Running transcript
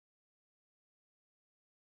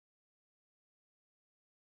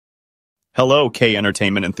Hello, K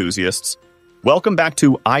Entertainment enthusiasts. Welcome back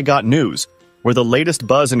to I Got News, where the latest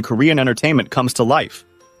buzz in Korean entertainment comes to life.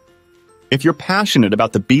 If you're passionate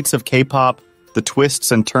about the beats of K-pop, the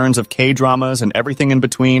twists and turns of K-dramas, and everything in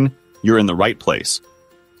between, you're in the right place.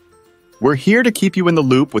 We're here to keep you in the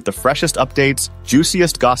loop with the freshest updates,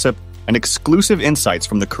 juiciest gossip, and exclusive insights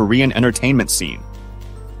from the Korean entertainment scene.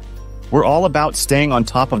 We're all about staying on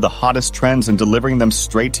top of the hottest trends and delivering them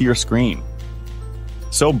straight to your screen.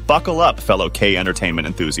 So buckle up, fellow K-entertainment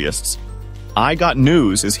enthusiasts. I Got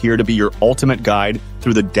News is here to be your ultimate guide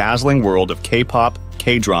through the dazzling world of K-pop,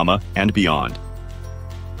 K-drama, and beyond.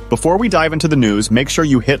 Before we dive into the news, make sure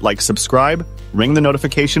you hit like, subscribe, ring the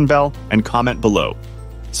notification bell, and comment below.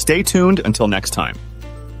 Stay tuned until next time.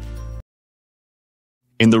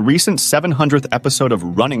 In the recent 700th episode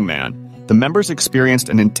of Running Man, the members experienced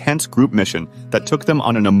an intense group mission that took them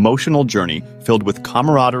on an emotional journey filled with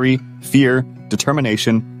camaraderie, fear,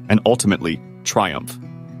 determination, and ultimately, triumph.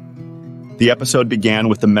 The episode began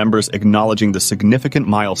with the members acknowledging the significant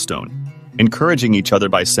milestone, encouraging each other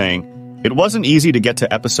by saying, "It wasn't easy to get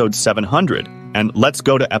to episode 700, and let's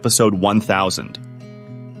go to episode 1000,"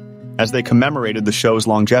 as they commemorated the show's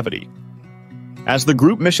longevity. As the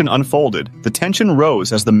group mission unfolded, the tension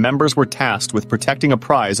rose as the members were tasked with protecting a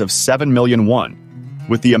prize of 7 million won,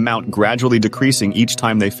 with the amount gradually decreasing each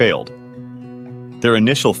time they failed. Their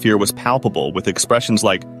initial fear was palpable, with expressions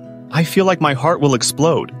like, "I feel like my heart will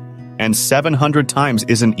explode," and 700 times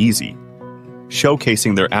isn't easy,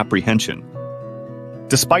 showcasing their apprehension.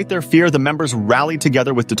 Despite their fear, the members rallied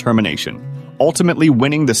together with determination, ultimately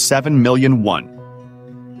winning the 7 million won.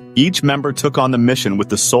 Each member took on the mission with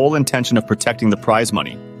the sole intention of protecting the prize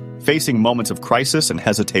money, facing moments of crisis and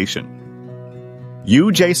hesitation.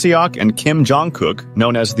 Yoo Jae-seok and Kim Jong-kook,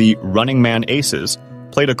 known as the Running Man Aces,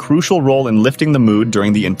 played a crucial role in lifting the mood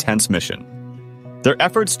during the intense mission. Their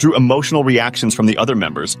efforts drew emotional reactions from the other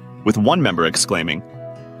members, with one member exclaiming,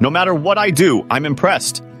 "No matter what I do, I'm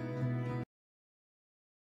impressed."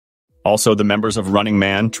 Also, the members of Running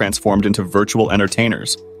Man transformed into virtual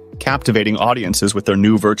entertainers, captivating audiences with their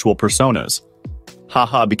new virtual personas.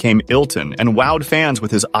 Haha became Ilton and wowed fans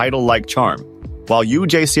with his idol-like charm, while Yoo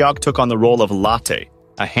Jae-seok took on the role of Latte,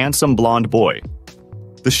 a handsome blonde boy.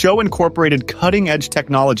 The show incorporated cutting-edge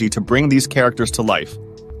technology to bring these characters to life,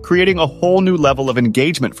 creating a whole new level of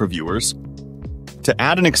engagement for viewers. To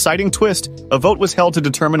add an exciting twist, a vote was held to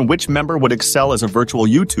determine which member would excel as a virtual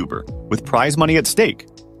YouTuber, with prize money at stake.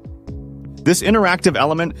 This interactive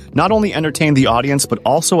element not only entertained the audience but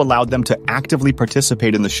also allowed them to actively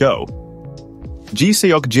participate in the show. Ji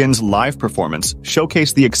Seok-jin's live performance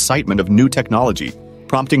showcased the excitement of new technology,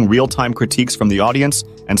 prompting real-time critiques from the audience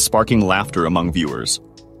and sparking laughter among viewers.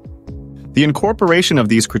 The incorporation of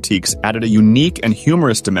these critiques added a unique and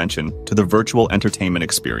humorous dimension to the virtual entertainment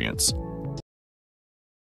experience.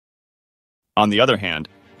 On the other hand,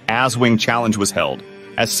 Aswing Challenge was held,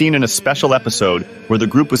 as seen in a special episode where the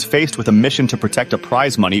group was faced with a mission to protect a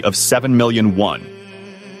prize money of 7 million won.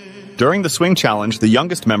 During the Swing Challenge, the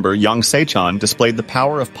youngest member, Young Se-chan, displayed the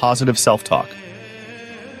power of positive self-talk.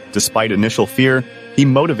 Despite initial fear, he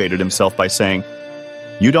motivated himself by saying,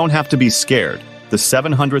 "You don't have to be scared. The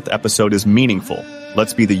 700th episode is meaningful.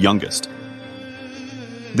 Let's be the youngest."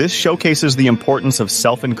 This showcases the importance of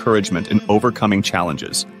self-encouragement in overcoming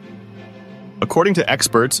challenges. According to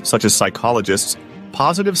experts, such as psychologists,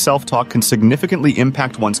 positive self-talk can significantly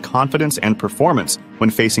impact one's confidence and performance when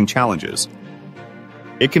facing challenges.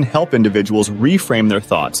 It can help individuals reframe their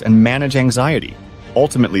thoughts and manage anxiety,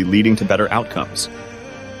 ultimately leading to better outcomes.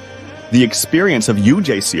 The experience of Yoo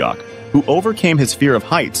Jae-seok, who overcame his fear of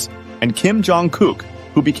heights, and Kim Jong-kook,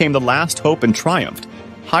 who became the last hope and triumphed,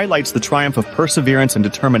 highlights the triumph of perseverance and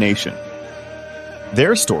determination.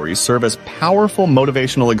 Their stories serve as powerful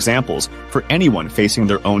motivational examples for anyone facing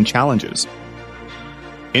their own challenges.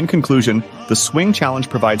 In conclusion, the Swing Challenge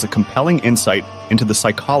provides a compelling insight into the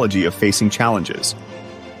psychology of facing challenges.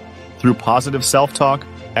 Through positive self-talk,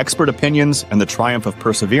 expert opinions, and the triumph of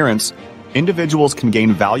perseverance, individuals can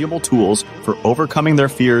gain valuable tools for overcoming their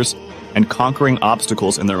fears and conquering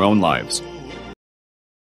obstacles in their own lives.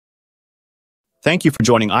 Thank you for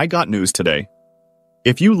joining I Got News today.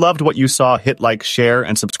 If you loved what you saw, hit like, share,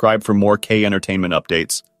 and subscribe for more K-entertainment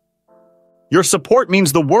updates. Your support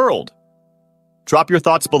means the world! Drop your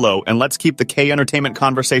thoughts below and let's keep the K-entertainment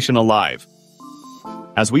conversation alive.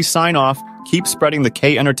 As we sign off, keep spreading the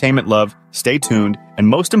K-entertainment love, stay tuned, and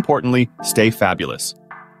most importantly, stay fabulous.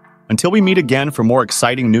 Until we meet again for more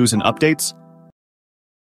exciting news and updates,